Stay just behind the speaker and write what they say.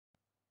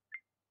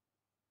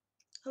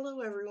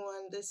Hello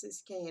everyone, this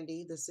is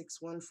Candy, the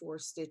 614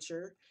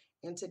 Stitcher,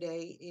 and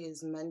today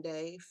is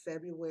Monday,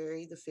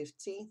 February the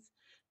 15th,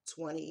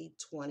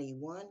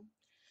 2021.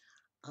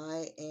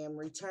 I am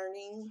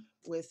returning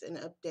with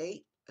an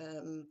update.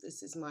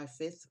 This is my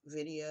 5th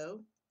video.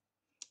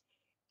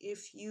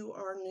 If you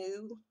are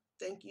new,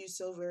 thank you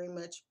so very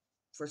much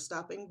for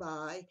stopping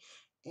by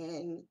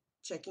and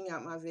checking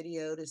out my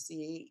video to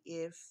see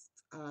if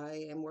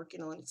I am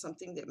working on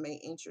something that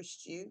may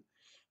interest you.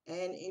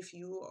 And if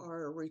you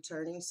are a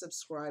returning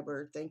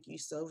subscriber, thank you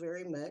so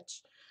very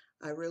much.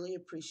 I really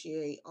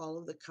appreciate all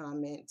of the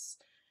comments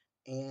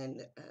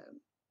and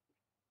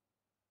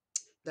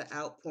the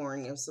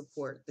outpouring of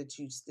support that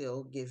you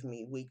still give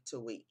me week to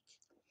week.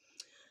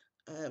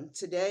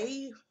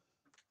 Today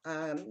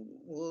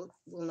will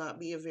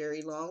not be a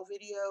very long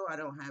video. I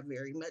don't have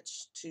very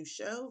much to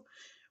show,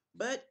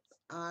 but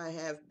I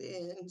have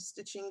been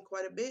stitching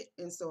quite a bit,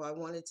 and so I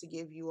wanted to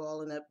give you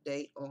all an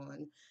update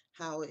on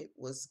how it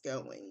was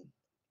going.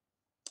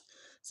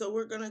 So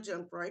we're going to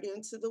jump right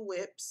into the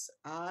WIPs.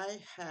 I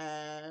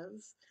have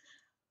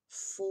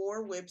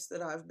 4 WIPs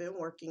that I've been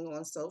working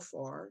on so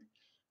far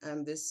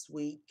this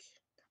week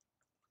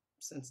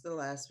since the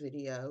last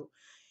video.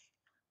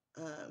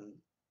 And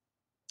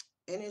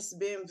it's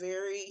been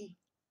very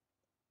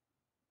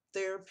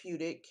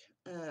therapeutic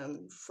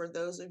for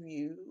those of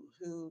you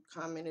who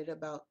commented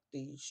about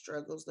the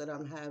struggles that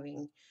I'm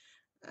having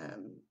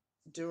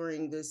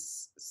during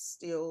this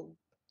still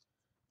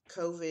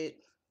COVID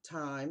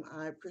time.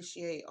 I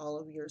appreciate all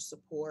of your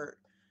support.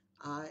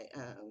 I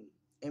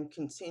am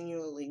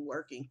continually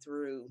working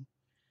through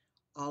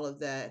all of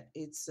that.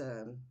 It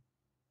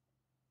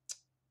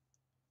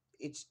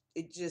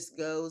just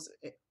goes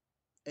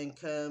and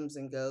comes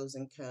and goes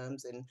and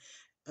comes, and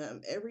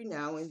every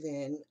now and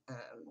then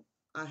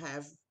I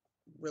have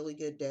really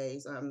good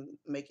days. I'm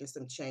making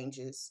some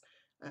changes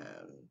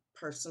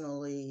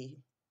personally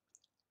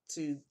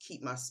to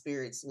keep my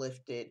spirits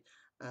lifted.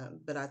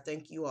 But I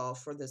thank you all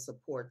for the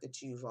support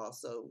that you've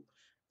also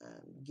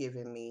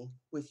given me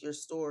with your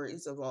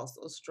stories of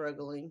also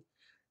struggling.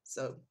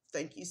 So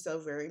thank you so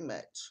very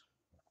much.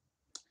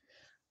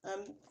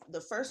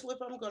 The first WIP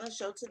I'm going to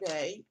show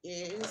today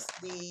is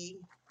the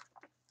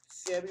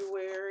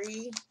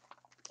February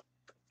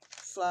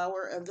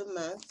Flower of the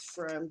Month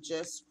from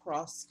Just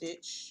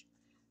CrossStitch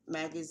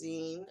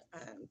magazine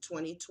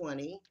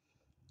 2020.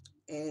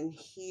 And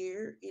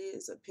here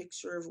is a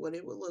picture of what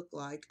it would look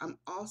like. I'm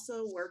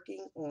also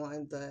working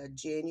on the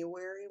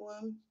January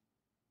one.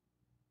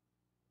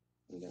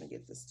 I'm going to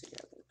get this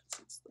together.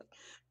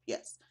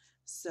 Yes.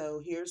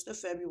 So here's the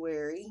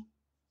February.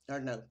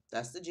 Or no,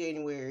 that's the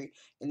January.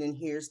 And then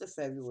here's the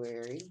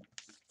February.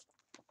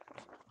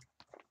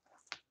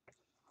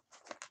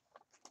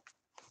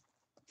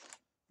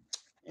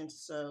 And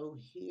so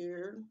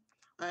here,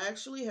 I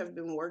actually have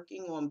been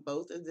working on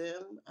both of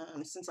them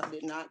since I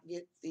did not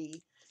get the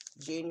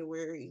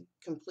January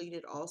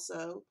completed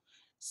also.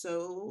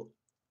 So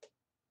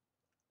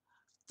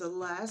the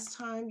last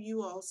time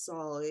you all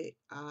saw it,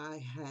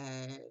 I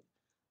had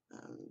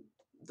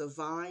the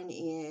vine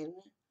in,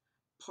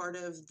 part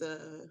of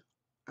the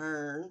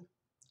urn,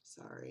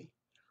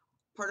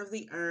 part of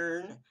the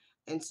urn.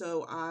 And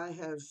so I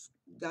have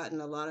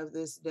gotten a lot of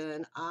this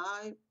done.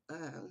 I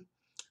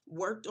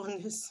worked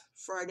on this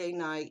Friday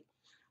night,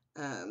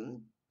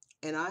 and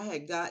I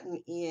had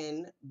gotten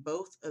in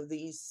both of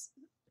these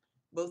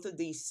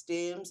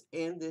stems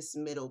and this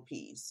middle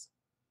piece.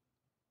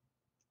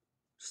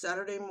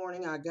 Saturday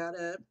morning I got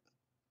up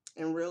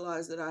and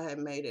realized that I had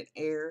made an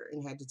error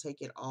and had to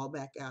take it all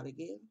back out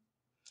again.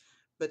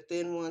 But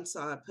then once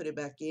I put it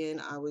back in,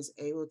 I was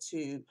able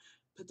to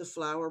put the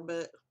flower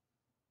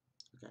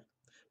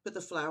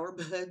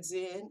buds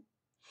in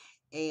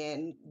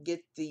and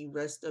get the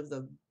rest of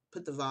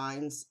put the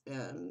vines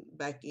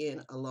back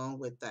in along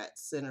with that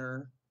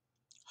center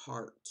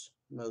heart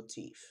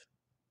motif.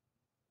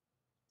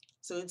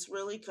 So it's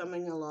really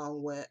coming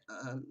along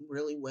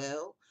really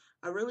well.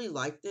 I really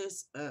like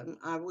this.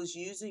 I was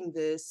using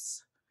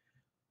this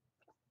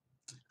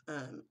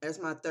as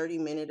my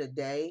 30-minute a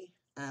day.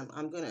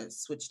 I'm going to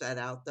switch that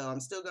out though. I'm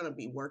still going to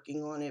be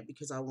working on it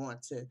because I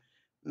want to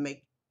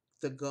make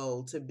the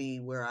goal to be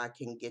where I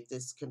can get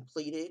this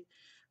completed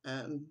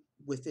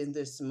within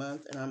this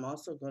month. And I'm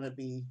also going to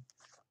be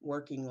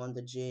working on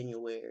the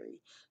January.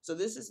 So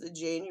this is the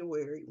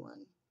January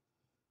one.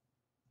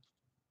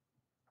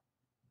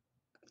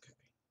 Okay.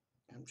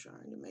 I'm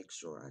trying to make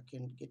sure I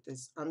can get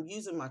this. I'm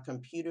using my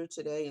computer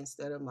today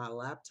instead of my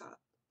laptop.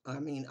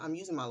 I'm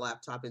using my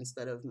laptop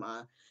instead of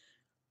my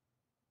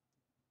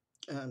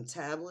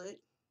tablet,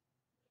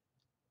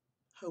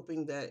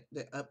 hoping that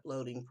the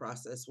uploading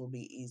process will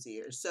be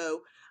easier.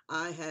 So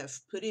I have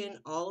put in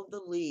all of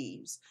the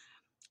leaves,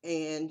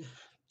 and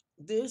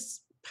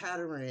this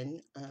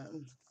pattern,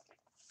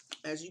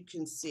 as you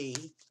can see,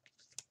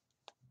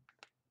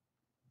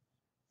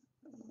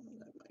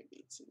 that might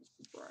be too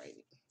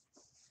bright.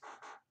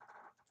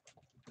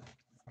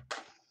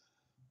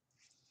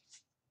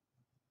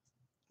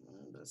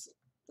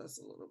 That's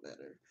a little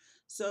better.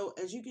 So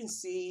as you can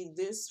see,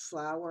 this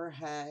flower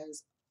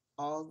has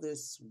all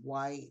this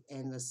white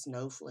and the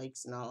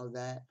snowflakes and all of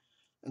that.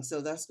 And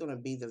so that's going to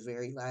be the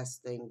very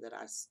last thing that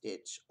I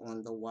stitch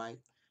on the white.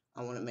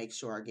 I want to make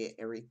sure I get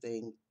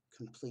everything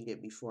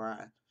completed before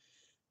I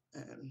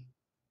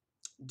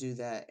do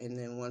that. And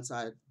then once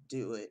I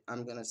do it,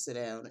 I'm going to sit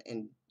down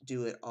and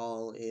do it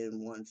all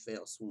in one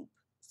fell swoop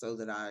so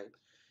that I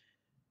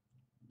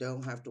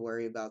don't have to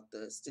worry about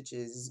the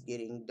stitches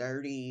getting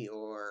dirty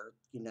or,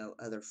 you know,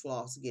 other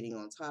floss getting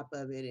on top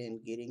of it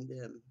and getting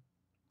them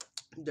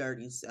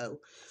dirty. So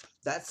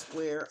that's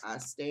where I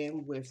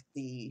stand with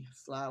the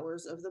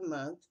flowers of the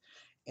month.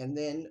 And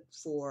then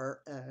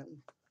for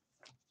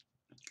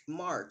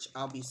March,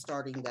 I'll be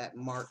starting that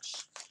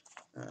March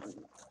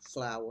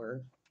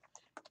flower,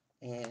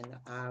 and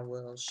I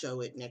will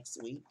show it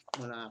next week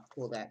when I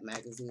pull that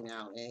magazine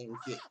out and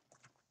get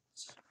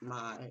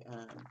my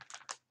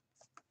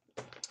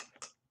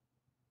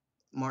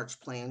March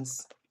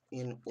plans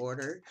in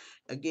order.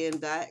 Again,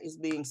 that is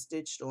being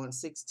stitched on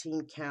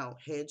 16 count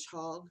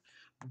hedgehog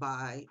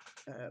by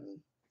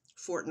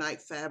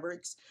Fortnite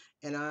Fabrics,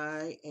 and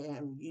I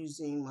am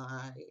using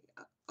my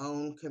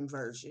own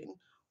conversion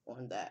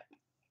on that.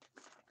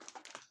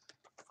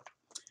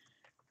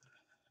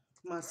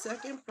 My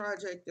second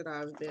project that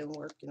I've been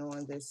working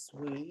on this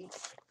week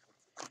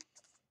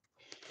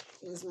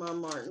is my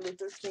Martin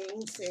Luther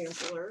King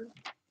sampler.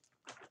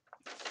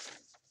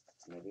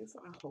 Maybe if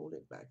I hold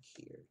it back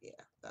here,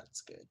 yeah, that's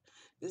good.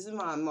 This is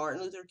my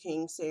Martin Luther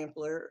King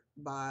sampler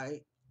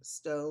by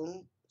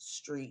Stone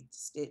Street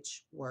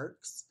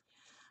Stitchworks.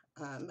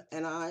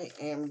 And I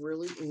am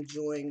really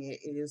enjoying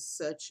it. It is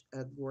such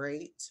a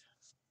great,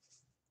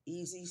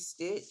 easy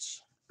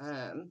stitch.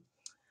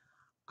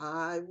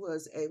 I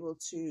was able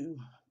to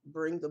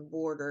bring the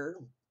border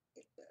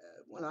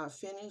when I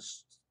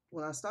finished.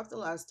 When I stopped the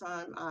last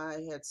time,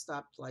 I had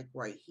stopped like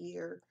right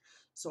here.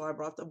 So I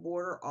brought the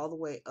border all the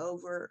way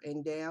over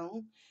and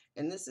down.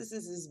 And this is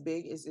as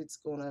big as it's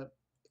gonna,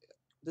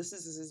 this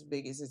is as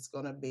big as it's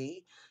gonna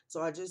be.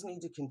 So I just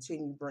need to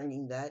continue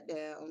bringing that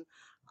down.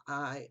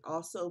 I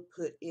also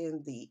put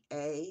in the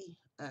A,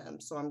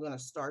 so I'm gonna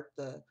start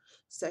the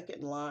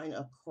second line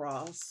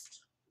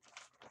across,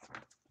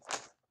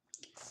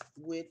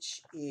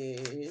 which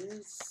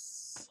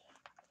is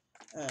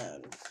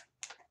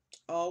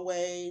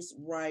always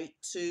write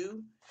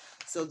to.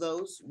 So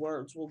those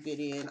words will get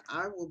in.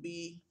 I will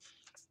be,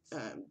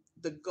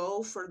 the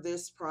goal for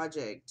this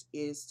project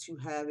is to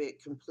have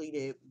it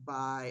completed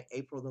by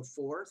April the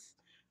 4th,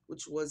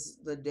 which was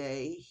the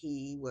day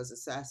he was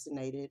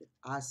assassinated.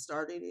 I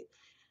started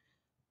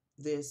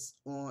this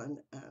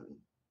on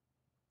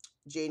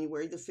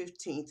January the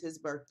 15th, his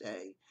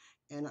birthday,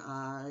 and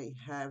I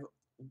have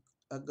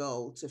a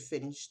goal to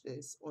finish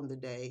this on the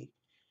day,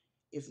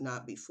 if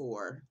not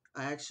before.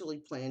 I actually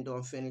planned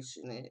on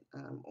finishing it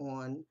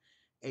on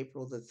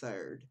April the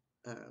 3rd,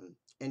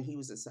 and he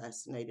was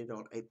assassinated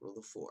on April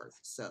the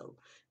 4th. So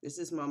this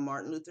is my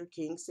Martin Luther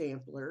King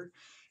sampler,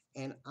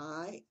 and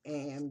I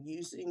am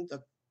using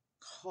the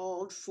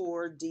called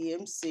for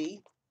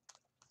DMC,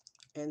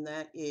 and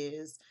that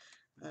is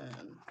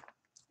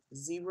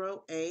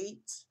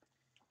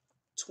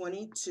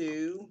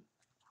 0822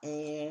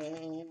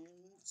 and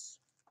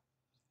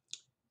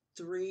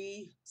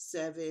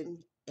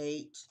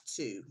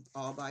 3782,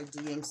 all by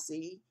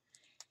DMC.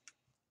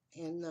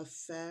 And the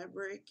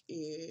fabric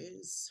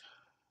is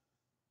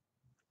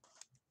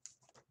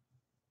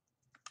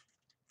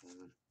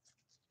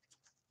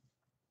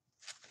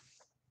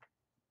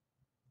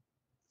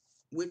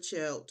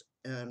Witchelt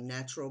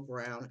Natural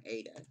Brown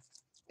Ada,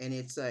 and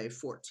it's a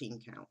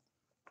 14 count.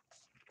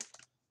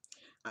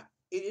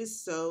 It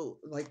is so,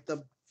 like,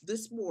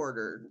 this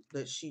border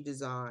that she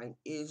designed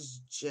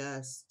is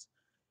just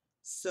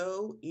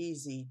so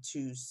easy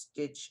to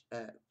stitch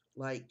up.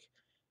 Like,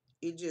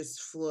 it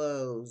just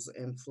flows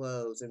and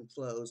flows and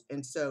flows.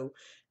 And so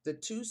the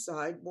two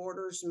side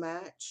borders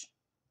match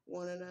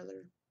one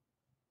another,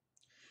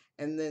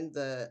 and then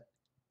the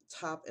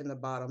top and the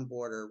bottom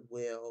border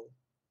will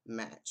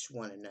match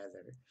one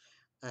another.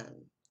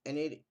 And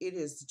it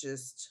is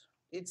just,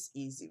 it's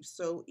easy,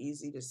 so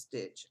easy to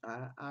stitch.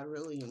 I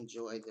really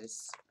enjoy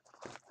this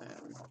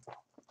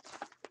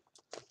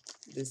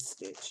this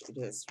stitch. It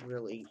is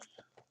really,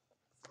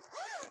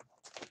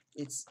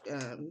 it's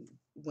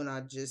when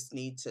I just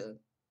need to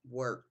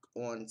work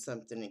on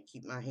something and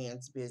keep my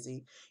hands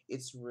busy,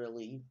 it's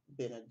really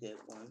been a good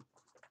one.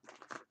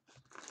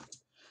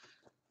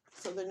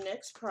 So the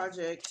next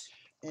project,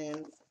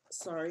 and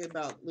sorry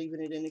about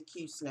leaving it in a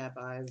Q-snap,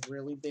 I've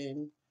really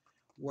been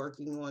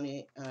working on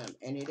it,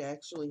 and it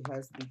actually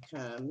has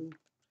become,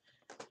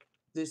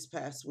 this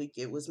past week,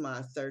 it was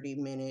my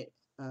 30-minute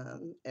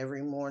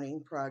every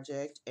morning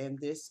project, and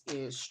this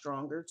is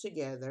Stronger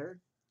Together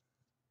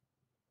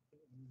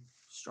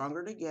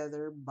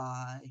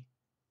by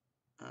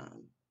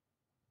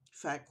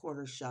Fat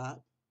Quarter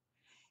Shop.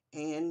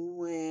 And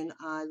when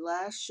I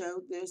last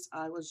showed this,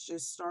 I was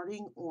just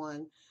starting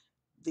on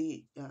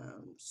the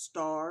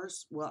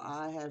stars. Well,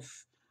 I have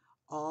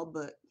all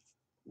but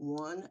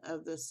one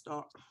of the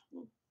star.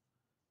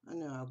 I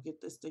know, I'll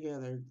get this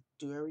together,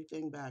 do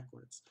everything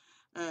backwards.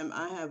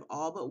 I have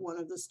all but one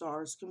of the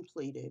stars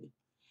completed,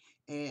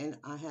 and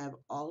I have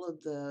all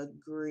of the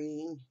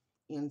green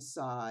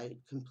inside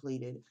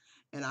completed,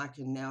 and I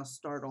can now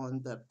start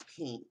on the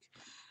pink.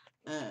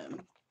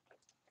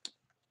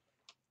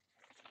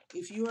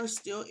 If you are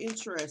still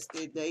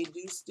interested, they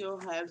do still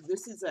have,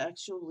 this is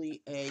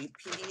actually a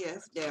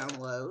PDF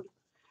download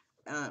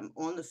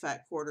on the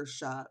Fat Quarter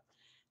Shop.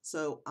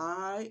 So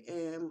I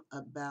am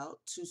about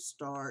to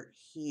start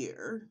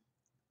here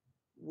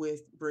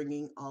with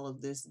bringing all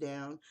of this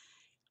down.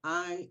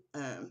 I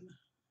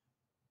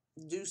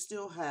do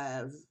still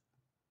have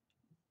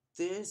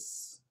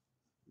this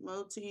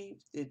motif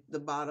at the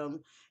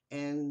bottom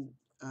and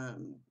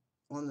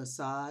on the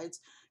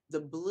sides.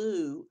 The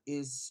blue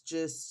is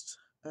just,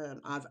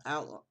 I've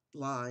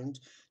outlined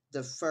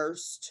the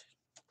first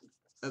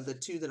of the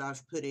two that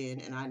I've put in,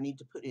 and I need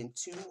to put in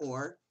two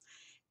more,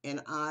 and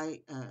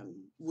I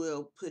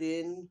will put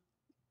in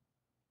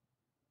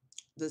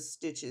the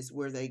stitches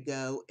where they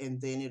go, and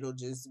then it'll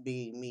just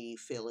be me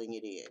filling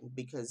it in,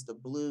 because the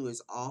blue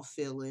is all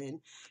fill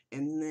in,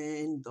 and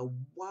then the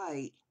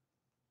white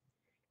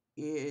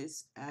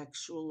is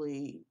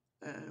actually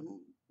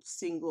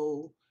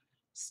single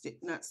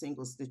not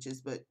single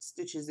stitches, but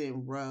stitches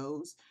in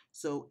rows,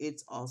 so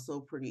it's also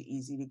pretty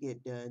easy to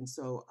get done.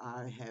 So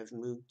I have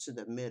moved to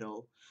the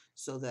middle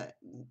so that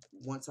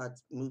once I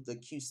move the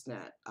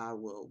Q-snap, I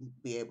will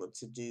be able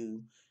to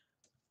do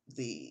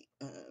the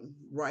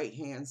right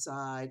hand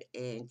side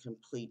and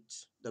complete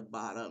the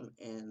bottom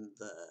and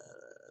the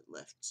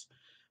left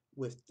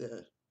with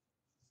the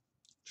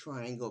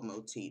triangle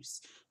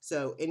motifs.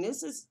 So, and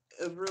this is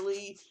a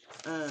really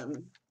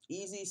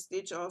easy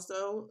stitch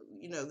also.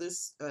 You know,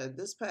 this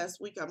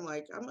past week I'm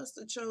like, I must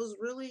have chose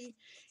really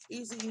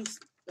easy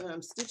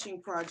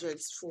stitching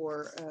projects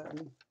for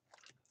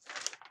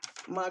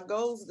my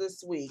goals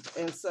this week,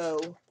 and so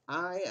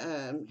I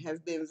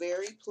have been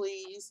very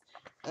pleased.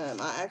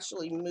 I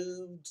actually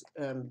moved,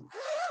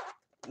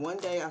 one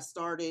day I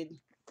started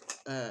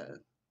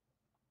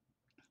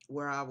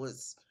where I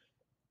was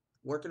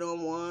working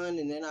on one,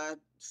 and then I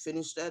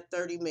finished that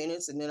 30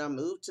 minutes, and then I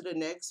moved to the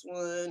next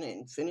one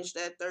and finished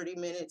that 30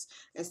 minutes.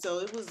 And so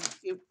it was,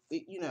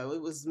 you know,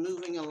 it was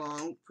moving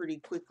along pretty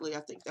quickly. I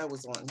think that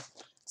was on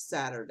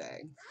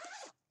Saturday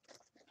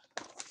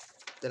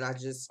that I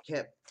just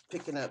kept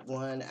picking up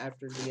one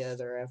after the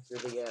other after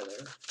the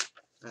other.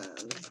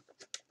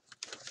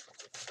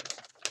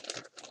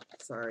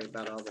 Sorry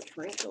about all the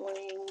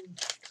crinkling,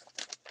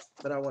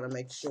 but I want to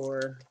make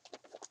sure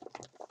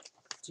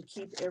to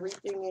keep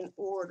everything in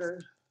order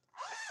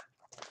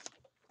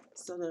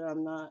so that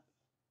I'm not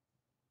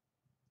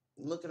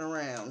looking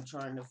around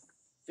trying to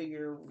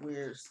figure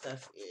where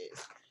stuff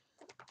is.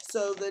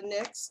 So the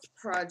next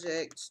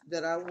project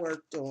that I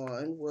worked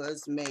on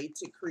was Made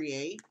to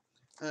Create,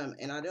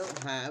 and I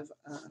don't have,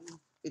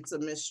 it's a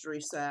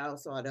mystery style,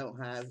 so I don't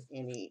have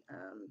any,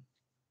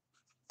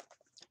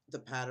 the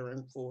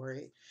pattern for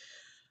it.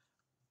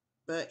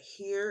 But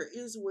here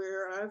is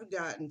where I've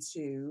gotten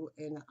to,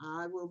 and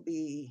I will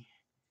be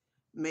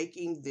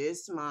making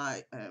this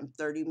my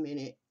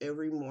 30-minute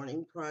every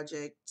morning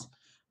project,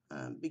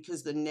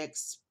 because the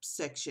next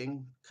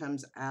section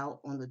comes out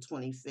on the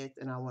 25th,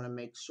 and I want to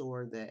make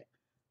sure that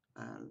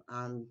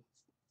I'm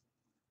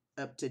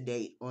up to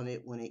date on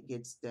it when it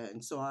gets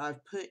done. So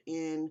I've put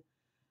in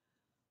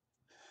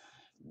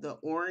the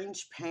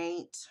orange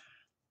paint.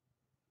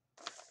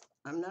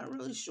 I'm not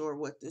really sure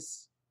what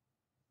this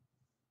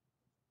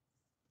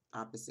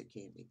opposite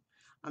candy.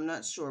 I'm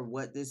not sure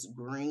what this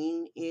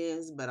green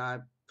is, but I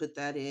put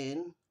that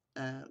in.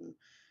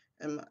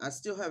 And I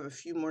still have a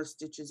few more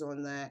stitches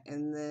on that,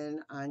 and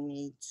then I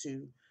need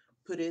to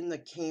put in the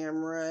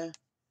camera,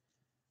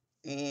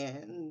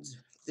 and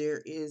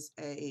there is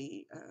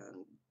a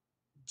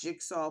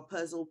jigsaw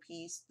puzzle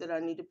piece that I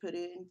need to put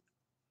in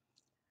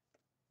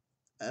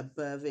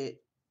above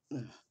it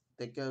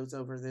that goes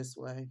over this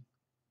way,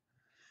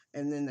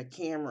 and then the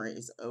camera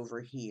is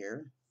over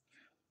here,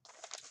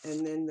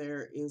 and then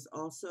there is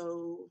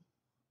also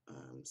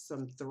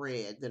some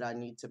thread that I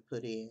need to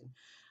put in.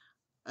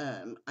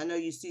 I know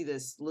you see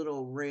this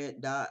little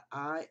red dot.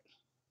 I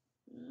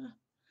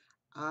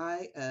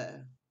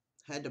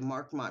had to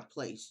mark my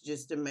place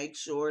just to make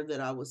sure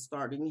that I was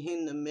starting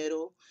in the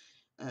middle,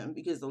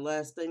 because the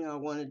last thing I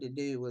wanted to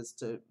do was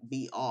to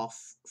be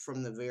off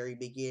from the very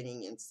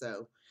beginning, and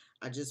so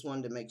I just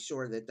wanted to make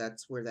sure that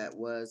that's where that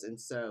was. And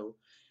so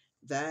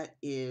that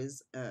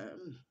is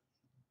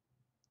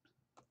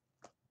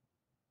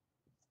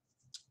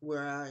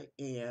where I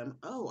am.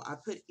 Oh, I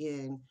put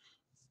in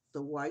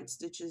the white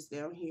stitches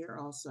down here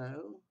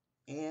also,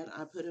 and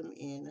I put them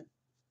in,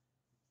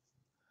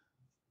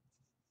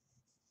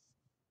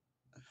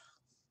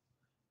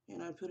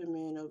 and I put them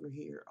in over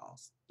here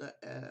also,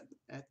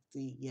 at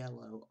the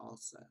yellow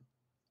also.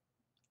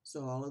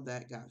 So all of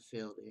that got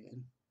filled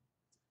in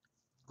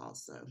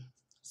also.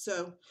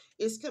 So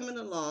it's coming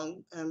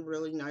along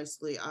really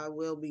nicely. I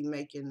will be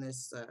making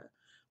this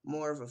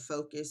more of a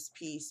focus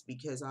piece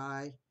because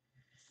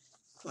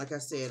like I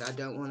said, I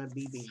don't want to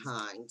be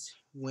behind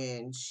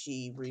when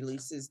she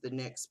releases the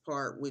next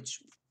part,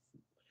 which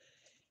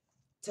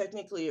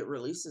technically it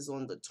releases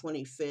on the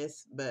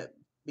 25th, but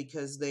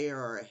because they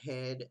are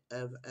ahead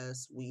of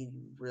us, we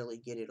really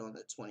get it on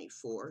the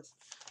 24th.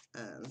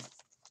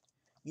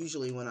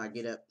 Usually when I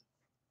get up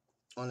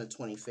on the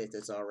 25th,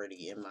 it's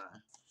already in my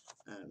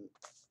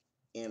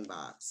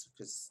inbox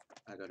because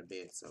I go to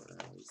bed so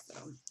early.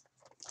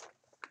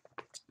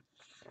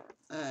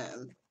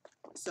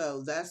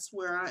 So that's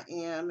where I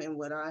am and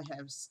what I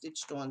have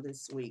stitched on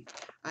this week.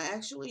 I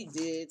actually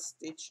did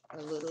stitch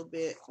a little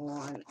bit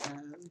on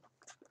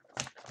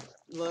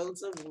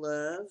Loads of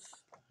Love.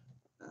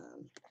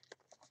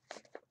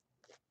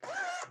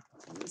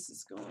 This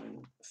is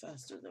going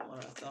faster than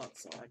what I thought,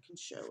 so I can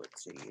show it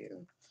to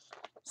you.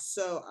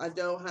 So I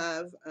don't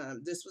have,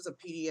 this was a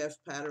PDF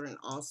pattern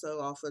also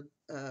off of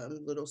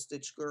Little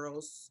Stitch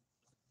Girl's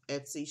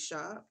Etsy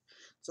shop.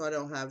 So I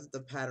don't have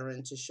the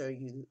pattern to show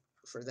you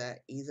for that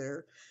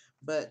either.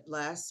 But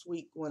last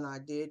week when I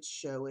did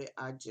show it,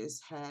 I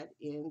just had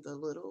in the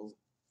little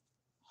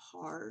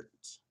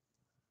heart.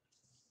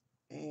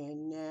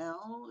 And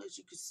now, as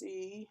you can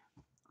see,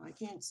 I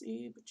can't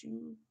see, but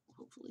you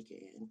hopefully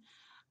can.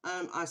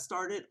 I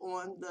started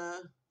on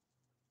the,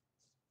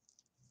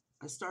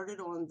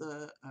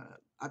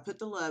 I put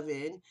the love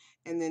in,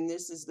 and then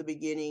this is the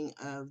beginning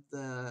of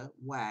the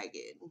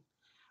wagon.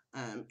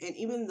 And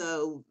even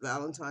though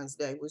Valentine's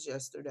Day was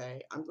yesterday,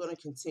 I'm going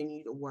to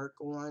continue to work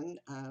on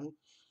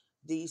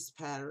these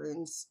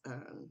patterns.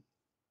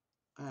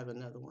 I have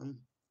another one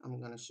I'm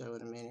going to show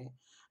in a minute.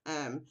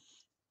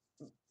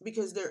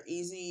 Because they're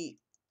easy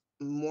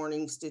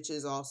morning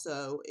stitches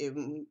also.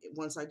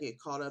 Once I get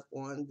caught up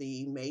on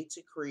the made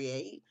to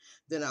create,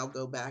 then I'll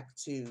go back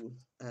to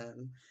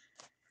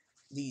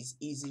these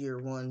easier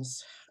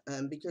ones.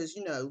 Because,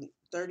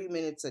 30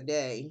 minutes a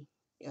day,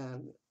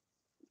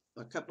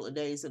 a couple of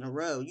days in a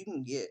row, you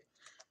can get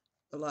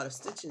a lot of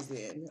stitches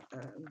in.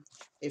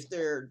 If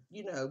they're,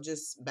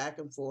 just back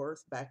and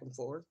forth, back and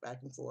forth, back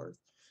and forth.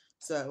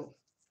 So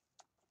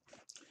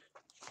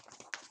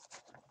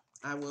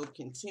I will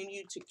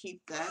continue to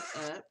keep that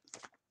up.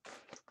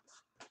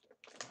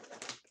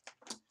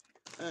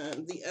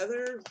 The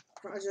other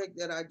project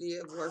that I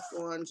did work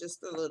on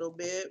just a little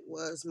bit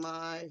was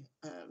my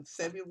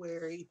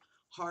February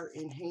Heart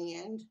in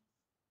Hand,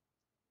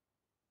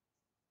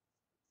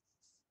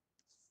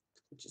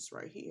 which is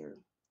right here.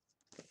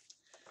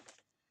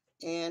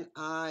 And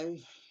I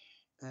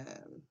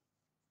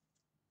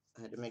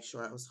had to make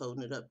sure I was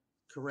holding it up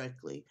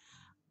correctly.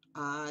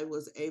 I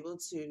was able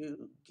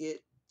to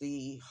get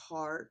the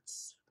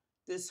hearts,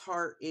 this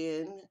heart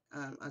in.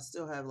 I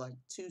still have like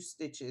 2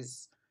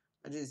 stitches.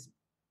 I just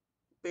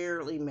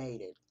barely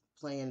made it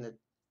playing the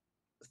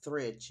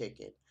thread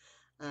chicken.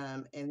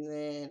 And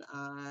then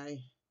I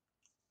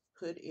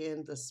put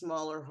in the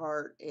smaller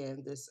heart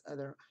and this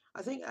other.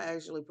 I think I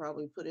actually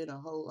probably put in a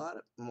whole lot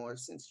more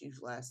since you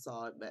last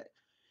saw it, but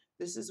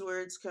this is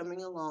where it's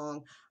coming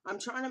along. I'm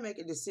trying to make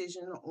a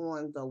decision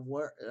on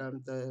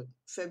the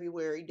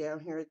February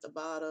down here at the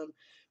bottom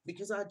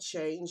because I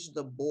changed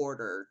the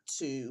border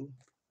to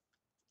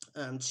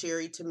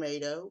cherry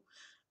tomato.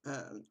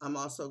 I'm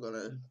also going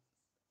to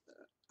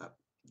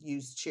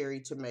use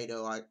cherry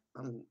tomato,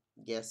 I'm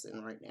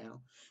guessing right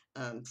now,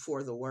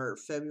 for the word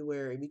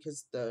February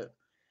because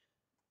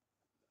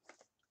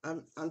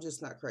I'm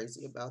just not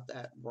crazy about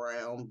that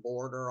brown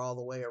border all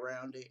the way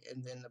around it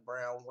and then the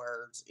brown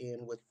words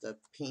in with the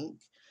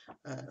pink.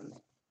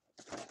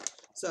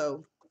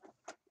 So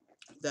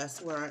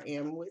that's where I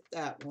am with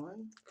that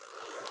one.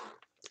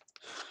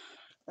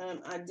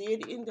 I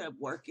did end up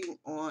working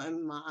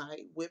on my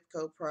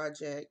WIPGO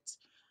project,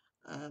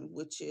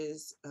 which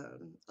is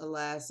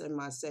Alas and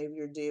My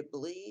Savior Did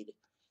Bleed.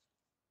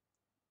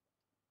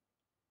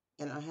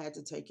 And I had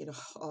to take it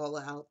all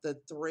out. The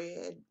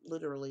thread,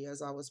 literally,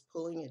 as I was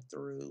pulling it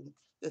through,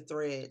 the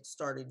thread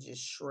started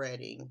just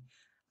shredding.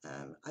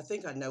 I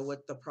think I know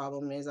what the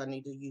problem is. I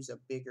need to use a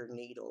bigger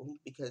needle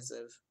because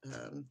of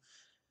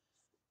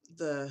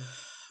the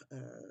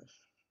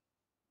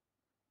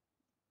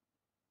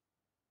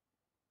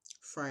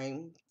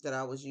frame that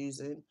I was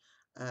using.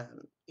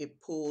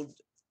 It pulled,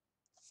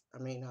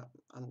 I'm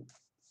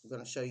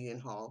going to show you in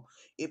haul.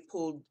 It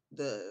pulled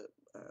the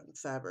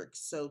fabric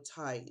so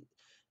tight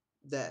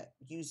that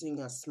using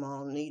a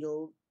small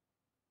needle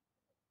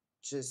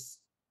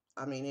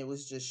it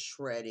was just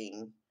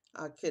shredding.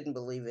 I couldn't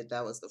believe it.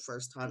 That was the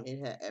first time it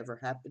had ever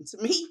happened to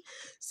me.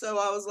 So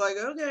I was like,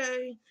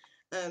 okay.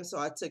 So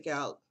I took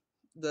out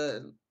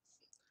the,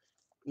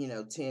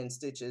 10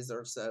 stitches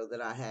or so that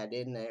I had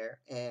in there,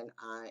 and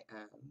I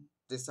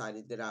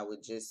decided that I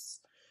would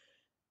just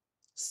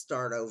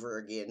start over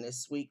again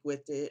this week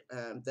with it.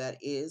 That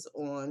is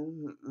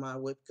on my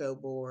WIPGO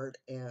board,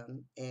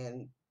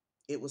 and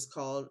it was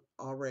called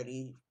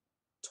already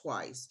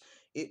twice.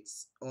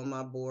 It's on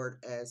my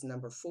board as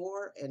number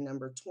 4 and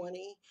number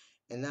 20,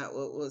 and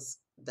those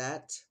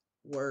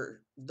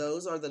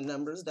are the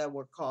numbers that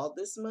were called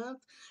this month.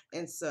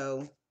 And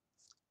so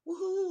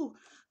Woohoo!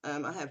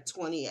 I have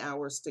 20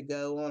 hours to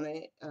go on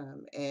it,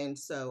 and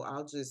so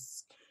I'll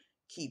just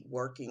keep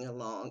working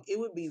along. It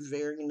would be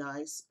very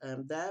nice.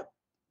 That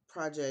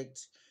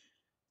project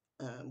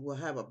will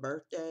have a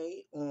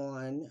birthday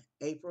on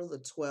April the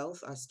 12th.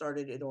 I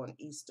started it on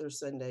Easter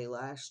Sunday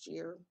last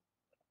year.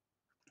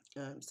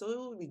 So it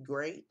would be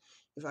great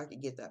if I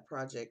could get that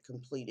project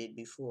completed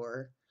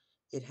before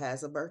it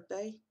has a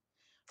birthday.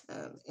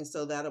 And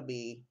so that'll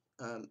be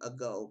a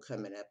goal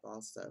coming up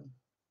also.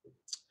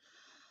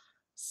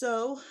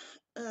 So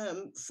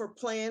for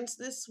plans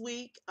this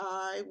week,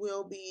 I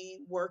will be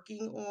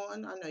working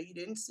on, I know you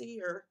didn't see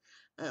her,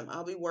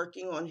 I'll be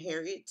working on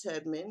Harriet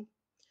Tubman.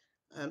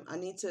 I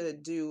need to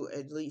do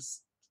at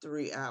least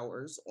 3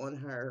 hours on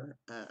her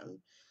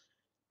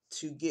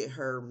to get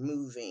her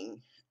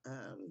moving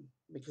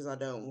because I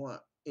don't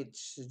want it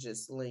to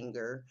just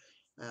linger.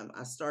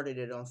 I started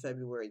it on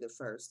February the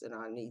 1st, and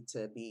I need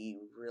to be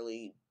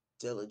really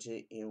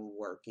diligent in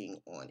working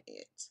on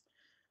it,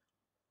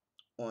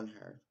 on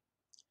her.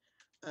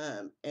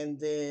 And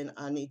then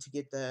I need to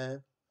get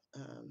the,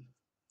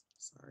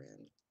 sorry,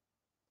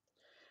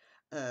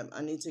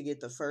 I need to get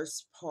the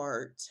first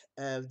part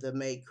of the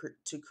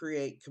to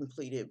create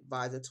completed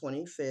by the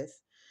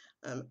 25th.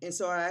 And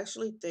so I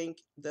actually think,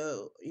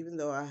 though, even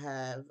though I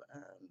have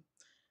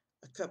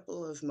a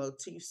couple of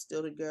motifs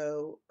still to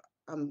go,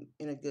 I'm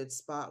in a good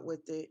spot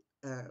with it.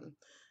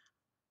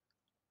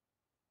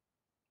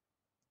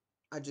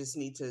 I just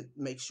need to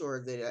make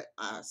sure that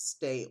I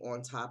stay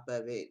on top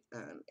of it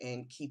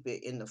and keep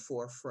it in the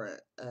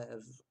forefront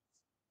of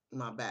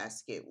my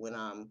basket when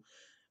I'm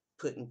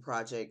putting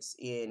projects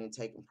in and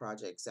taking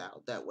projects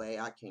out. That way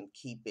I can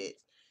keep it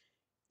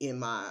in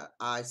my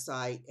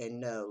eyesight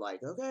and know,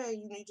 like, okay,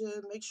 you need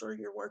to make sure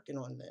you're working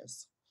on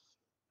this.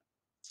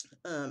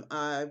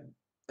 I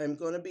am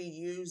going to be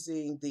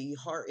using the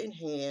Heart in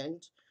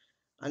Hand.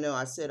 I know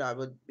I said I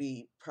would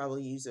be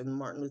probably using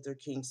Martin Luther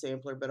King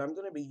sampler, but I'm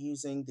going to be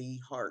using the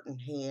Heart in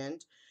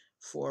Hand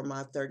for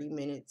my 30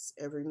 minutes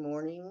every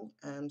morning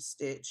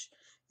stitch.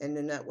 And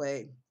then that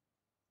way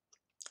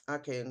I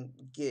can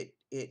get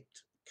it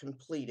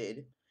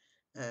completed.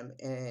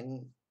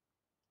 And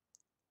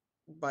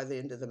by the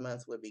end of the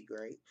month would be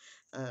great.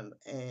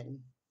 And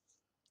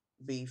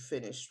be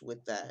finished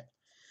with that.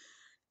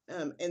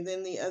 And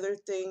then the other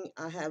thing,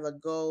 I have a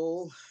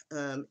goal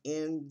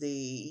in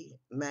the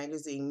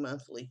magazine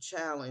monthly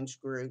challenge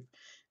group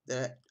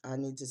that I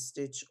need to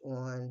stitch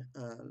on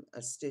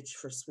a stitch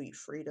for Sweet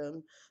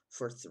Freedom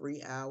for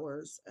 3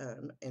 hours.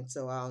 And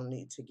so I'll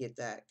need to get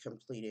that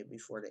completed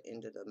before the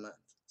end of the month.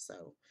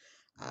 So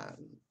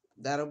um,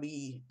 that'll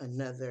be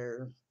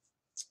another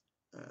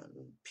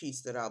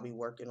piece that I'll be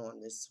working on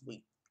this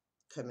week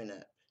coming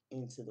up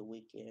into the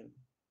weekend.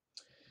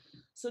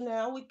 So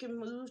now we can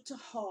move to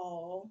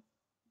haul.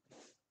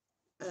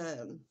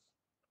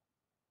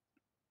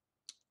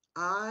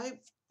 I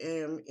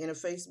am in a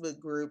Facebook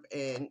group,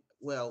 and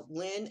well,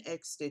 Lynn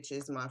X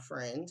Stitches, my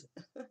friend.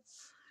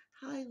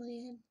 Hi,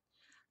 Lynn.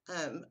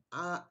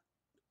 I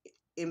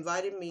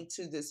invited me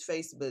to this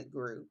Facebook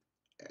group,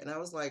 and I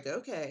was like,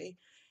 okay.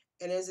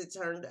 And as it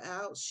turned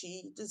out,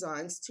 she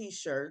designs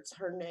t-shirts.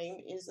 Her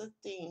name is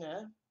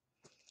Athena,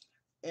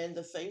 and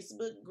the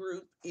Facebook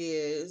group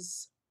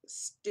is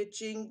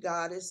Stitching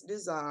Goddess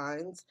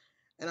Designs.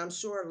 And I'm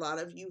sure a lot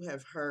of you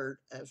have heard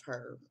of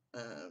her.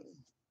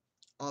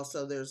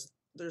 Also, there's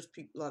a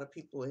lot of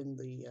people in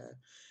the,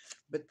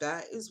 but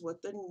that is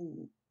what the,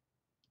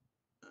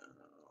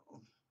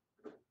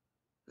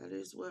 that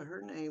is what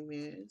her name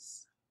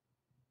is.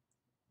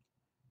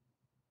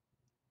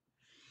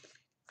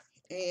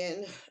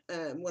 And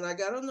when I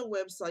got on the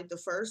website, the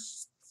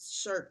first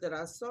shirt that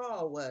I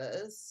saw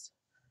was,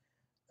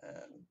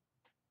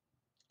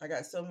 I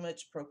got so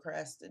much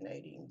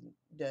procrastinating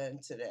done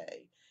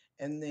today.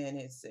 And then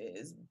it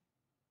says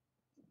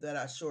that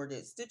I sure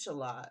did stitch a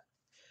lot.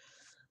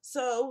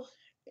 So,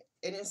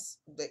 and it's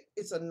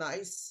a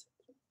nice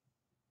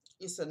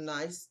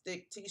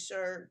thick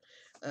t-shirt.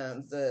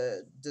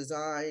 The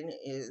design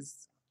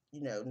is,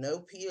 no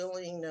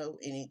peeling, no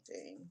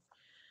anything.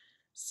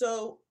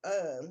 So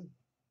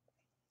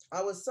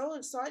I was so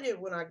excited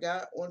when I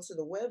got onto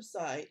the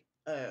website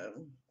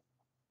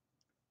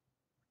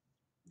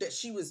that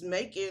she was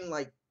making,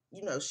 like,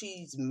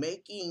 she's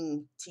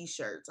making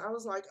t-shirts. I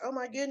was like, oh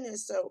my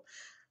goodness. So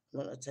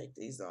I'm gonna take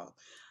these off.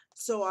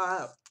 So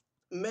I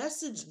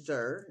messaged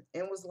her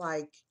and was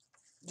like,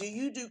 do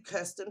you do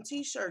custom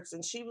t-shirts?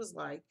 And she was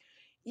like,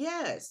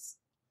 yes.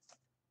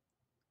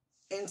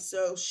 And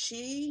so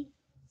she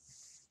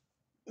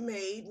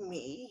made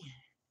me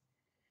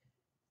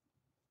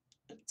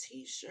a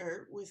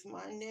t-shirt with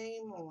my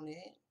name on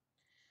it.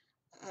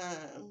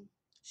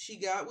 She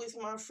got with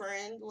my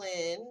friend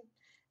Lynn,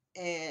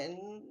 and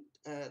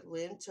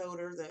Lynn told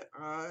her that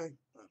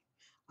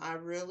I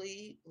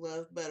really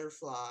love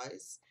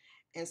butterflies.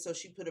 And so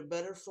she put a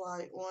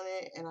butterfly on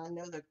it, and I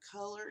know the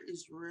color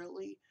is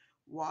really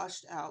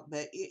washed out,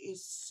 but it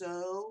is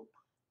so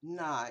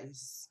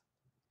nice.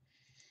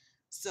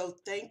 So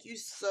thank you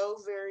so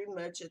very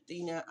much,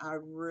 Athena. I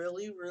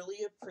really,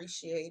 really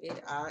appreciate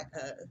it. I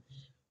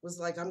was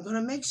like, I'm going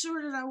to make sure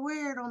that I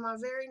wear it on my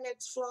very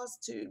next floss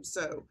tube.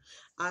 So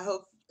I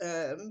hope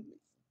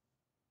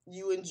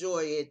you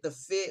enjoy it. The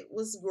fit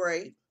was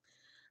great.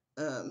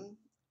 Um,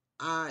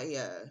 I'm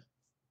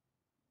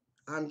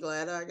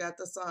glad I got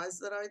the size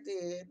that I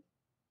did.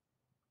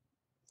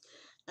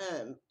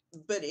 Um,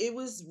 but it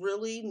was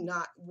really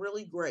not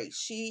really great.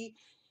 She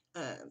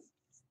um,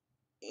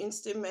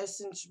 instant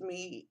messaged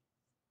me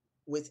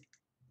with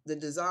the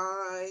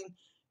design,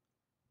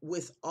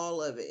 with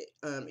all of it.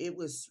 It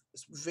was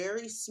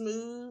very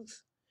smooth,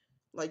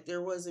 like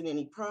there wasn't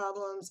any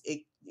problems.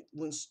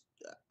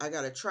 I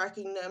got a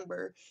tracking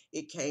number,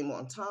 it came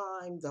on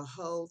time, the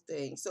whole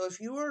thing. So if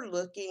you are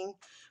looking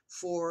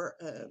for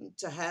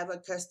to have a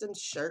custom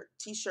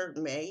t-shirt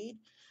made,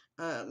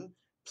 um,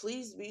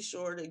 please be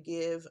sure to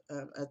give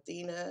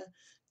Athena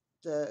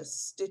the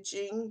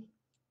Stitching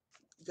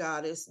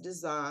Goddess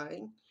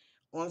Design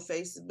on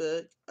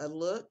Facebook a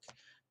look.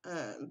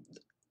 Um,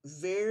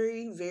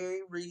 very,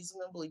 very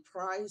reasonably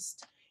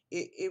priced.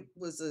 It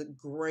was a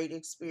great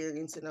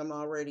experience, and I'm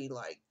already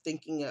like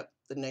thinking up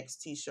the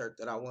next t-shirt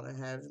that I want to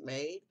have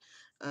made.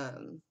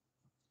 Um,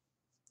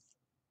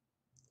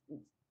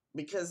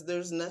 because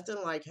there's nothing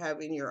like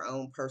having your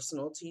own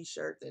personal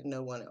t-shirt that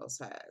no one else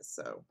has.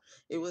 So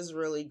it was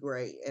really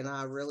great, and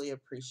I really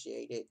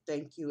appreciate it.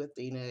 Thank you,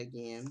 Athena,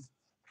 again.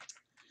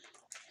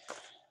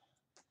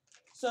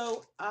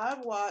 So I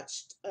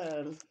watched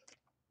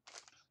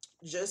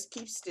Just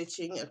Keep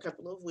Stitching a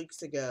couple of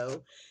weeks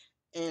ago,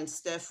 and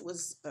Steph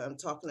was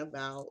talking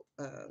about,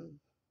 I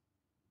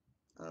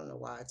don't know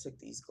why I took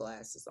these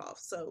glasses off.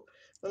 So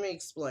let me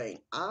explain.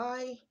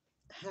 I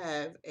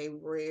have a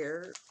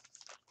rare,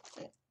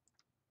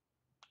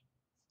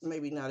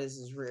 maybe not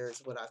as rare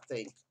as what I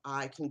think,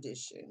 eye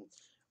condition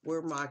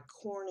where my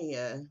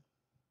cornea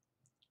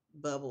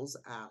bubbles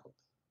out.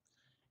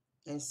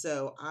 And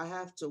so I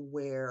have to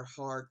wear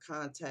hard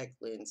contact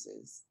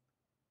lenses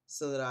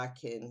so that I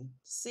can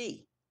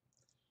see.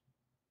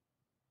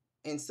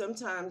 And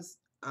sometimes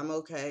I'm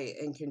okay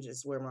and can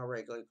just wear my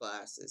regular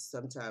glasses.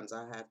 Sometimes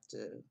I have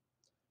to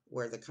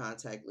wear the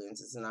contact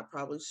lenses, and I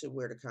probably should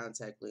wear the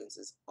contact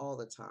lenses all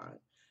the time.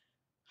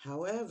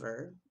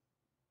 However,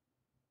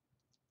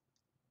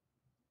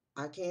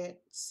 I can't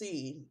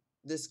see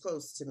this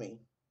close to me.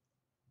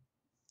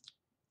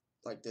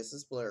 Like, this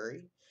is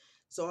blurry.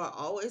 So I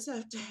always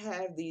have to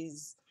have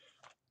these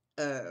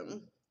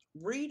um,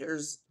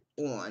 readers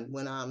on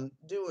when I'm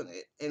doing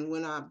it. And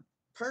when I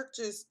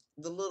purchased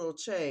the little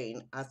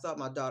chain, I thought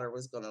my daughter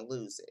was going to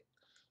lose it.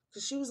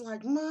 Because she was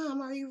like, Mom,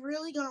 are you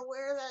really going to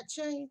wear that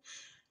chain?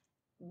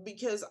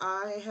 Because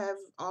I have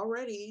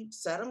already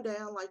sat them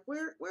down, like,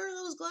 where are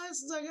those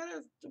glasses? I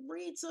gotta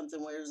read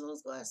something. Where's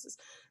those glasses?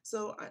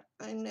 So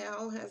I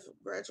now have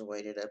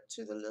graduated up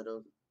to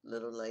the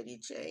little lady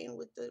chain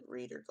with the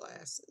reader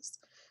glasses.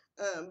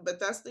 But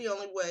that's the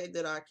only way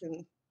that I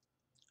can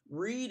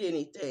read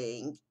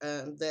anything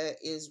that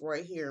is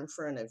right here in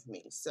front of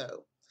me.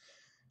 So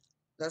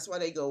that's why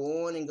they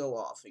go on and go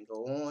off and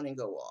go on and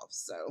go off.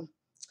 So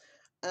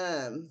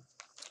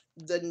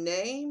the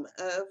name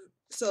of,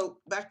 so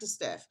back to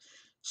Steph.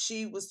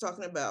 She was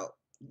talking about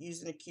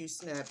using a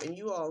Q-snap, and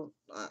you all,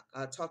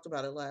 I talked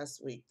about it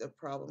last week, the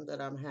problem that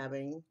I'm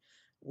having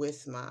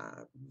with my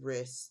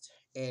wrist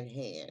and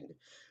hand.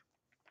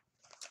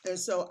 And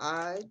so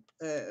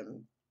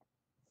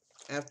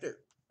after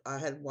I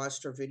had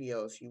watched her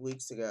video a few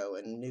weeks ago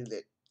and knew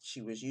that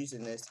she was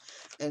using this,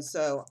 and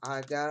so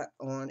I got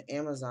on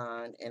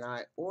Amazon and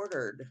I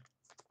ordered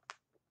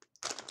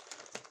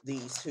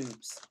these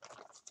hoops,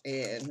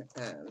 and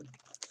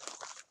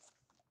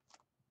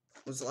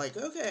was like,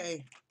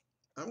 okay,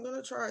 I'm going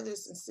to try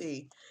this and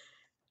see.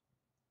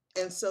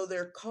 And so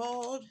they're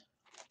called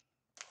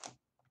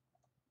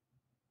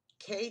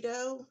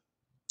Kato,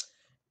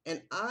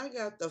 and I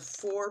got the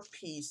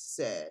 4-piece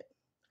set.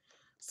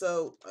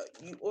 So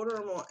you order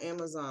them on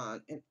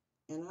Amazon, and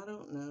I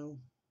don't know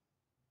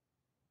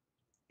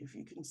if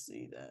you can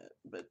see that,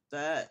 but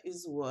that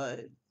is what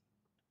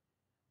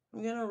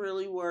I'm going to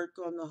really work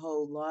on, the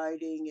whole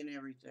lighting and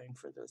everything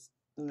for this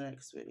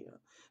next video.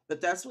 But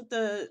that's what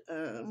the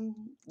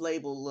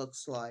label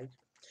looks like.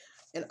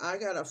 And I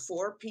got a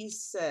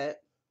 4-piece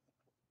set,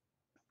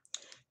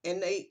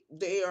 and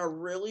they are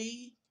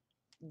really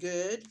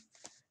good.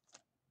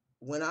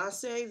 When I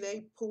say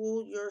they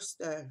pull your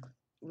stuff,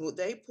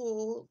 they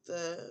pull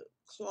the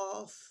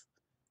cloth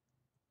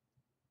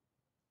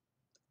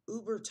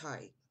uber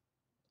tight.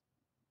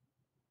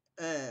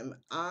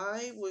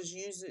 I was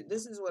using,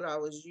 this is what I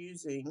was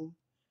using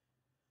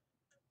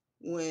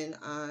when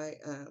I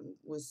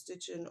was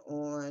stitching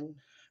on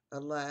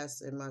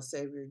Alas and My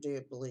Savior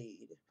Did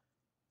Bleed.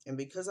 And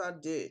because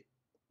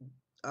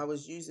I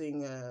was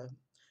using a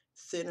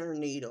thinner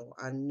needle,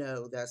 I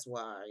know that's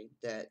why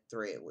that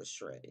thread was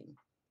shredding.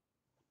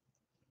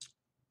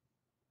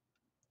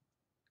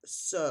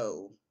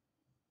 So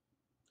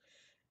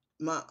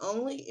my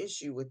only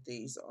issue with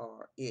these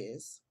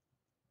is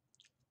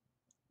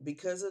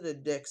because of the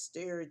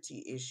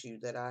dexterity issue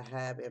that I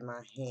have in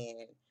my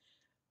hand,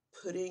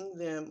 putting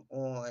them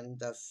on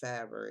the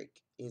fabric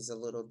is a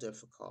little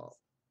difficult.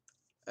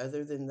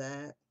 Other than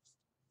that,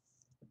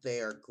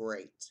 they are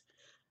great.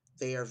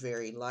 They are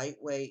very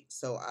lightweight,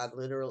 so I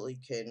literally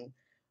can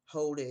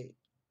hold it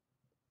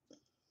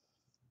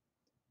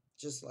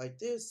just like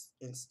this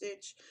and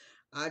stitch.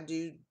 I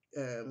do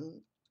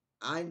um,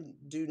 I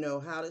do know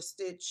how to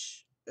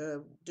stitch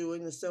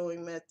doing the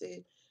sewing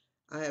method.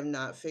 I have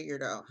not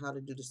figured out how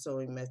to do the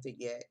sewing method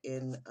yet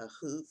in a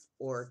hoop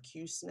or a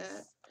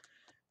Q-snap.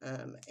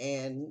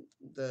 And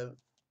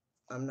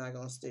I'm not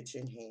going to stitch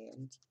in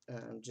hand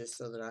just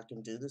so that I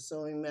can do the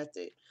sewing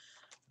method.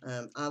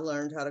 I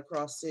learned how to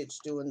cross stitch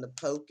doing the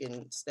poke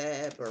and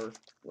stab or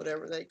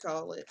whatever they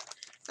call it.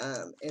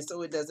 And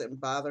so it doesn't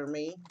bother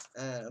me.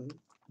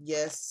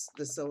 Yes,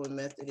 the sewing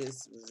method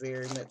is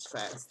very much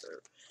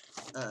faster.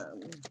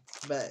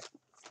 But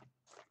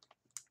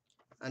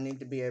I need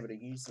to be able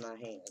to use my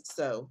hands.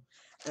 So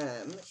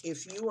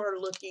if you are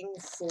looking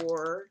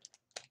for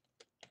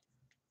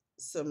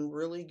some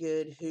really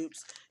good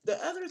hoops.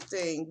 The other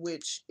thing,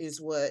 which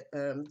is what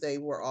they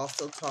were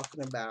also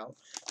talking about,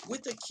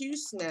 with the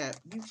Q-snap,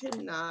 you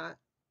cannot,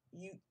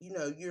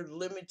 you're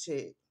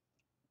limited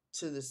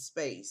to the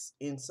space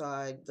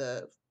inside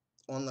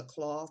on the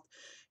cloth.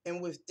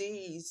 And with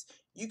these,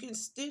 you can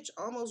stitch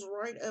almost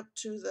right up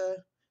to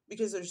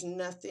because there's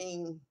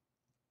nothing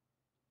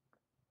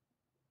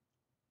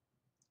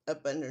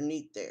up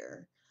underneath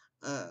there.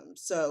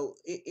 So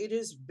it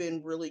has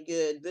been really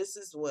good. This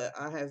is what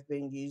I have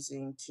been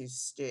using to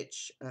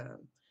stitch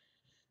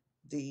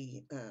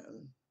the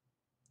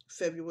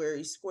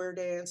February square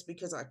dance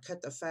because I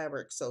cut the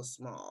fabric so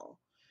small.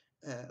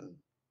 Um,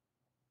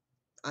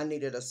 I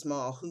needed a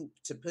small hoop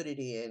to put it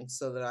in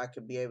so that I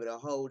could be able to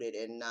hold it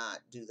and not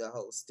do the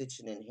whole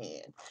stitching in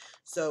hand.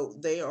 So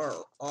they are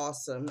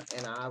awesome,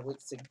 and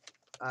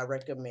I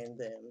recommend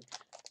them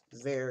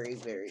very,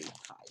 very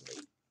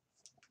highly.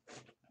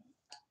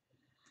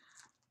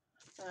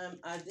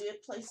 I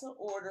did place an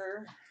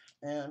order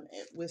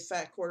with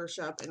Fat Quarter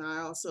Shop, and I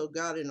also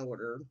got an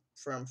order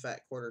from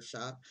Fat Quarter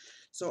Shop.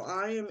 So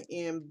I am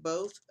in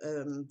both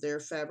their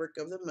Fabric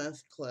of the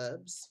Month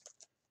clubs.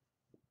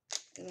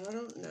 And I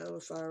don't know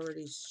if I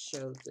already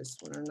showed this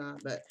one or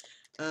not, but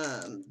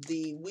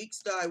the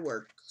Weeks Dye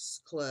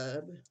Works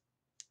Club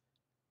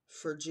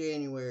for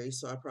January,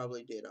 so I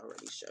probably did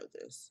already show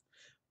this.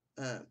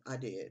 I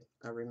did.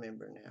 I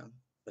remember now.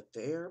 But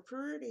they are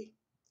pretty.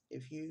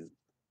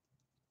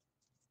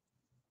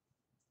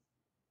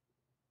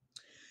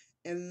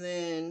 And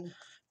then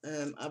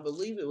I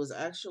believe it was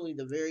actually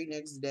the very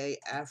next day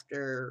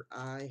after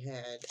I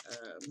had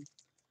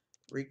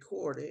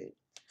recorded,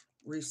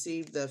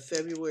 received the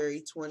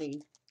February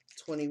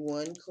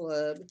 2021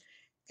 club,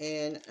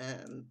 and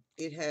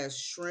it has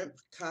shrimp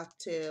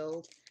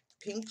cocktail,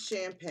 pink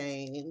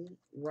champagne,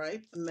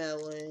 ripe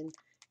melon,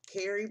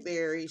 Carrie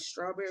berry,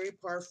 strawberry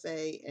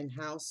parfait, and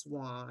house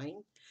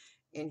wine.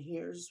 And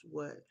here's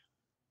what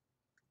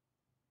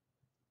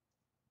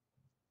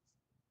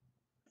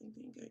I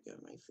think I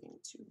got my thing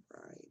too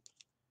bright.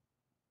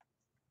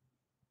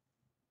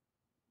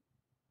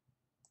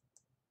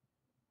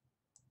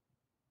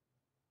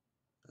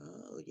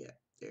 Oh yeah,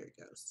 there it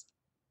goes.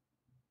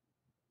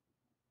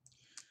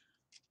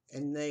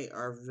 And they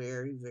are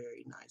very,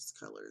 very nice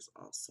colors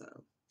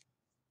also.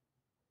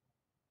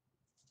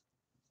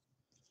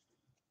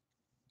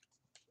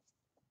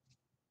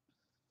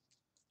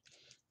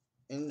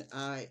 And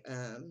I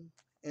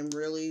am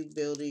really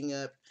building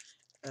up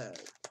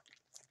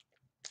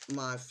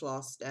my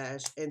floss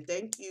stash. And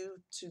thank you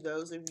to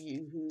those of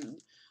you who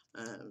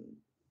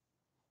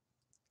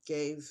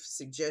gave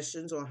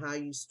suggestions on how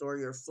you store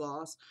your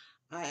floss.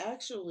 I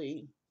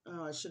actually,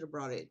 oh, I should have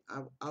brought it.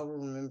 I'll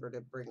remember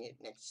to bring it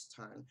next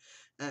time.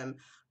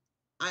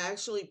 I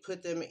actually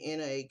put them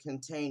in a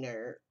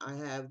container. I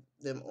have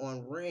them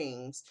on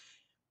rings.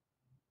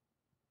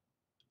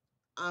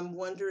 I'm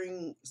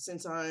wondering,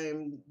 since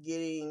I'm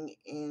getting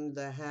in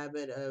the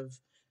habit of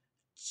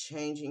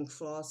changing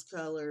floss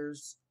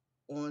colors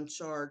on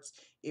charts,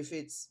 if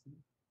it's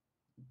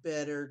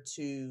better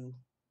to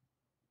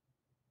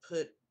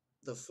put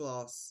the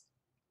floss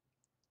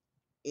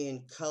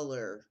in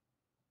color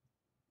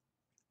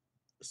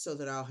so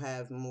that I'll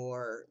have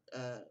more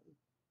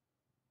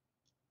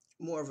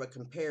of a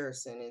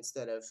comparison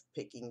instead of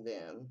picking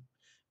them.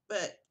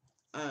 But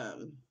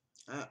um,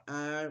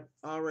 I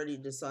already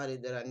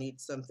decided that I need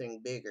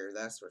something bigger,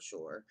 that's for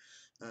sure.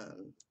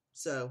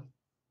 So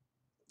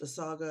the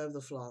saga of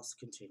the floss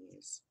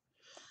continues.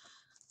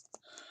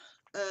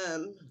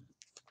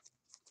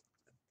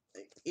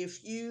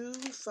 If you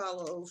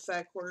follow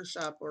Fat Quarter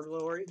Shop or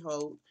Lori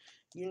Holt,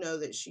 you know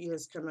that she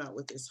has come out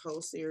with this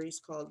whole series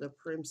called the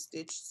Prim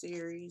Stitch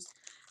series.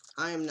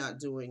 I am not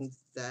doing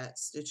that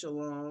stitch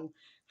along.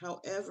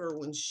 However,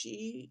 when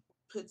she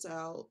puts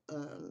out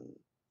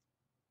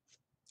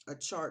a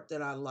chart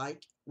that I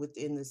like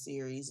within the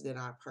series, then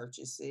I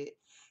purchase it.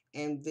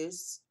 And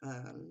this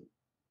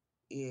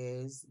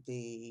is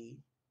the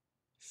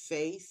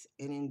faith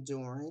and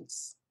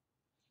endurance,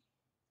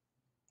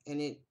 and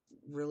it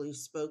really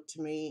spoke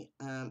to me.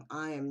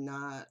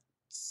 I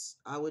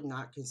would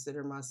not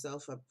consider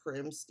myself a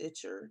prim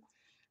stitcher.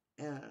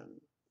 Um,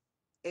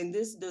 and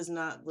this does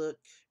not look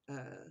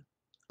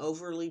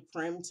overly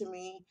prim to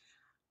me.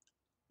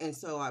 And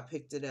so I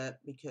picked it up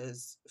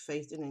because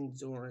faith and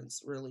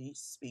endurance really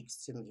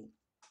speaks to me.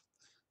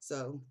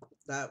 So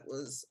that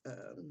was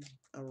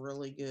a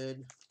really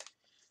good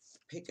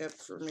pickup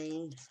for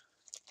me.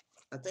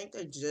 I think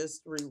they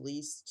just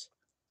released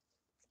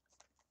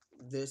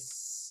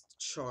this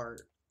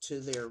chart to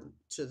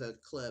the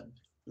club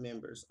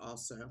members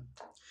also.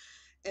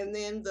 And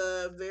then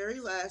the very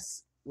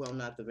last, well,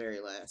 not the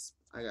very last,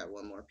 I got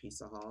one more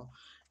piece of haul.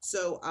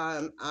 So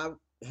I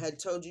had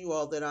told you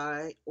all that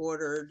I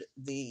ordered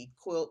the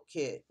quilt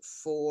kit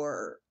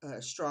for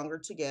Stronger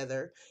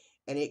Together,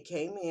 and it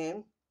came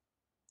in.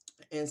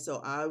 And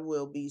so I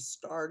will be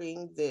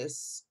starting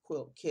this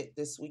quilt kit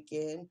this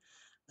weekend.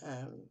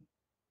 Um,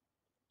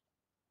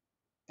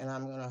 and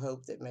I'm going to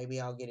hope that maybe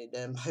I'll get it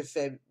done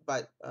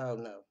oh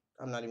no,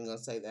 I'm not even going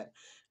to say that.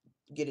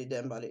 Get it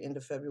done by the end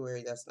of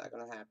February. That's not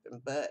going to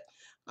happen, but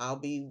I'll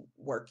be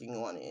working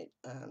on it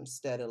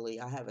steadily.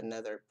 I have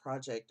another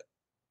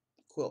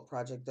quilt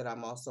project that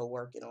I'm also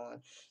working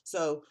on.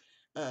 So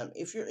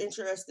if you're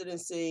interested in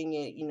seeing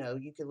it,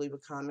 you can leave a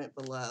comment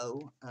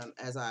below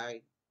as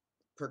I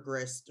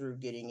progress through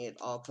getting it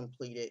all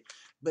completed.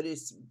 But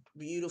it's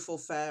beautiful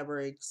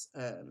fabrics.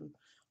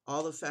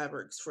 All the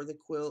fabrics for the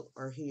quilt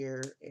are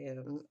here,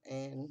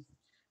 and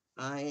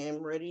I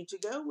am ready to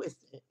go with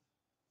it.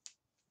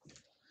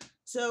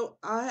 So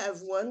I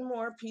have one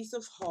more piece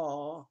of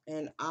haul,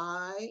 and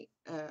I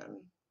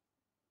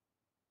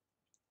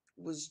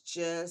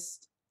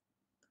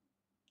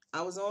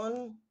I was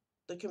on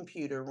the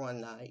computer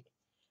one night,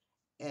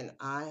 and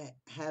I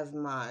have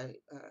my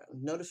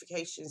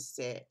notifications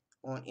set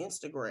on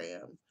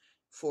Instagram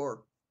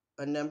for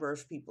a number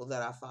of people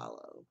that I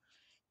follow.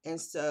 And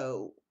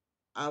so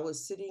I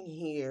was sitting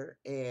here,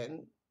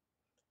 and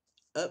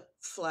up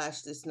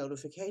flashed this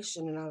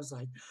notification, and I was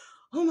like,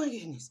 oh my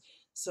goodness.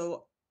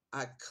 So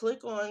I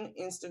click on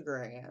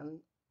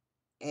Instagram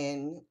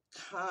and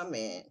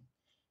comment,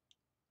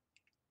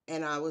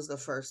 and I was the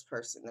first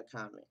person to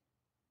comment.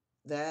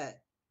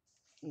 That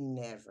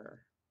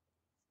never,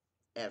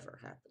 ever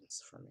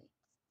happens for me.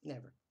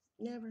 Never,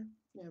 never,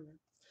 never.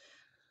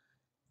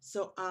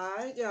 So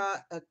I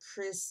got a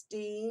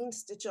Christine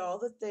Stitch All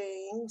the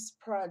Things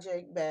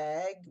project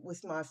bag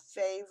with my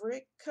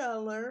favorite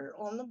color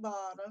on the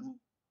bottom.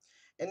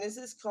 And this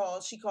is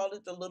she called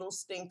it the Little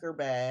Stinker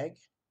Bag.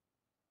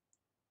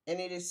 And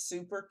it is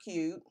super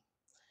cute.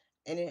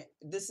 And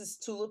this is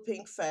Tulip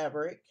Pink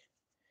fabric.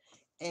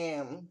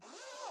 And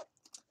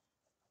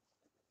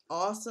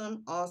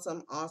awesome,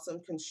 awesome,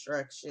 awesome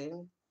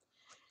construction.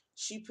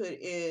 She put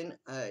in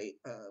a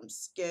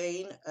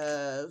skein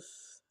of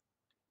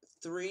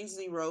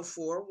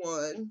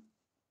 3041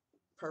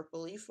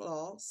 purpley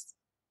floss.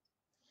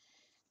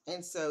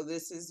 And so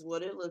this is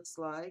what it looks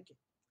like.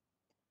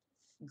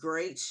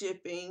 Great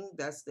shipping.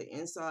 That's the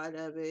inside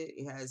of it.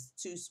 It has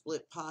 2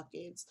 split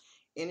pockets,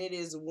 and it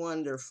is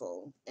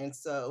wonderful. And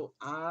so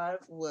I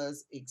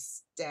was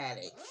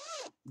ecstatic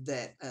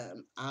that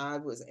I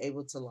was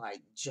able to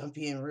like jump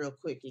in real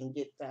quick and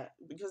get that,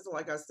 because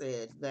like I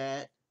said,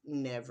 that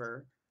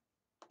never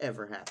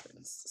ever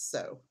happens.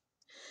 So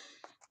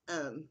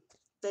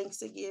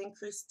thanks again,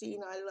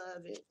 Christine. I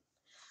love it.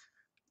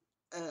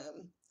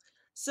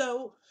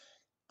 So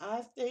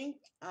I think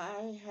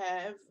I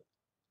have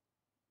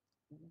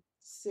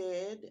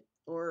said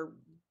or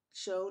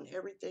shown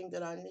everything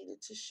that I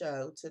needed to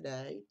show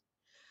today.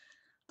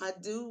 I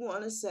do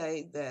want to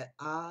say that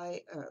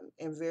I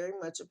am very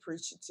much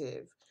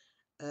appreciative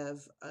of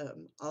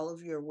all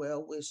of your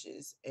well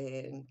wishes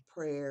and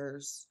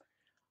prayers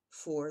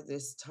for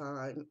this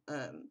time.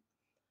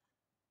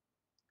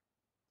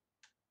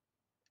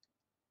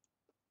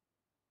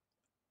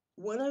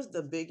 One of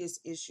the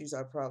biggest issues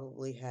I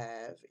probably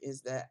have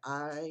is that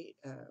I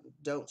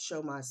don't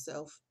show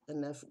myself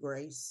enough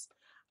grace.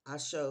 I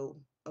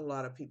show a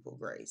lot of people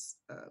grace,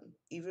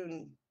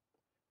 even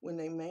when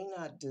they may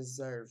not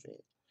deserve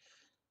it.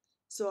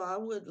 So I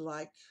would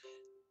like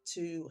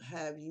to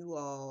have you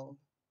all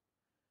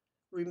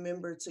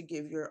remember to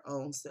give your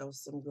own self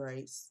some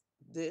grace.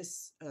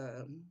 This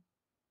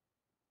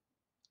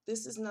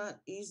is not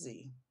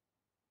easy.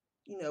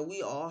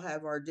 We all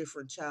have our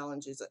different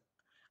challenges.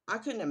 I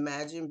couldn't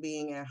imagine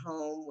being at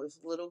home with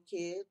little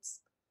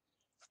kids,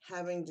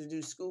 having to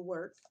do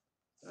schoolwork.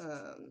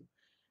 Um,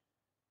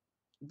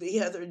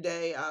 the other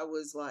day, I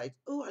was like,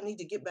 "Oh, I need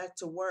to get back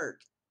to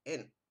work,"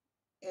 and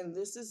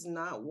this is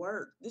not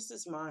work. This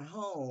is my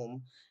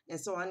home, and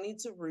so I need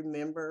to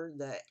remember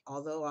that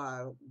although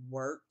I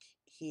work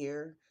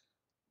here,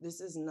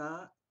 this is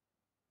not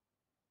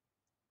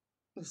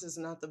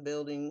the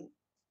building.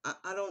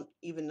 I don't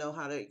even know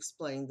how to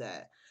explain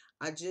that.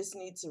 I just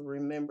need to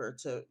remember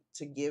to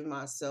give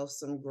myself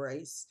some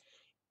grace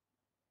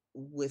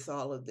with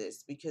all of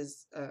this,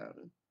 because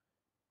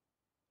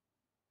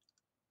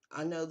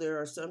I know there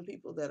are some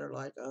people that are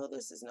like, oh,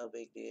 this is no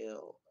big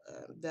deal.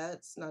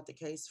 That's not the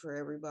case for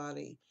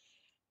everybody.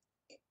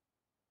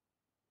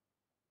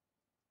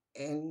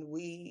 And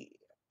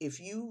if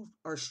you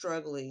are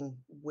struggling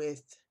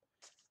with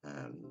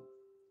um,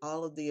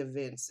 all of the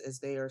events as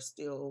they are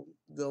still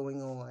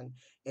going on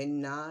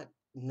and not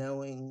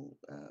knowing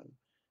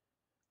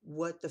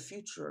what the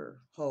future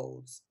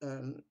holds.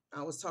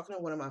 I was talking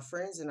to one of my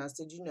friends and I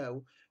said,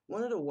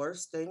 one of the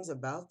worst things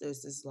about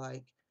this is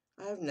like,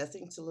 I have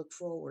nothing to look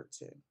forward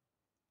to.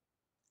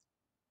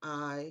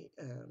 I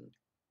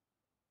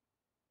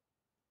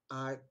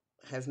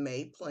have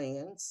made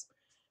plans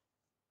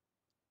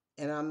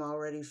and I'm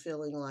already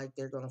feeling like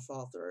they're going to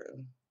fall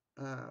through.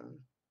 Um,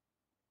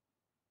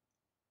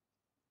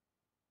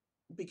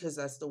 because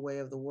that's the way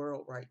of the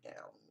world right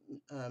now.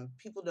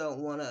 People don't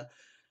want to,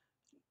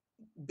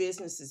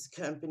 businesses,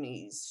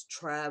 companies,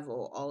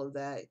 travel, all of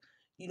that.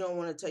 You don't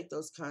want to take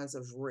those kinds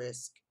of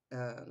risk.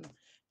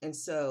 And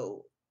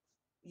so,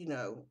 you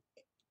know,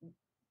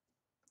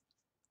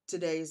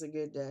 today is a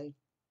good day.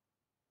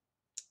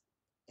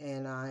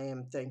 And I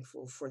am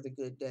thankful for the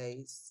good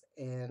days.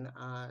 And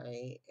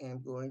I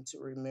am going to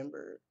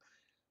remember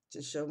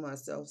to show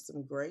myself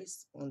some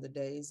grace on the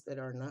days that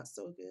are not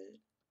so good.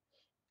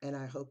 And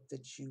I hope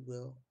that you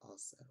will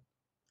also.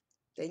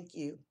 Thank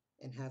you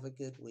and have a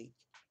good week.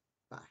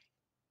 Bye.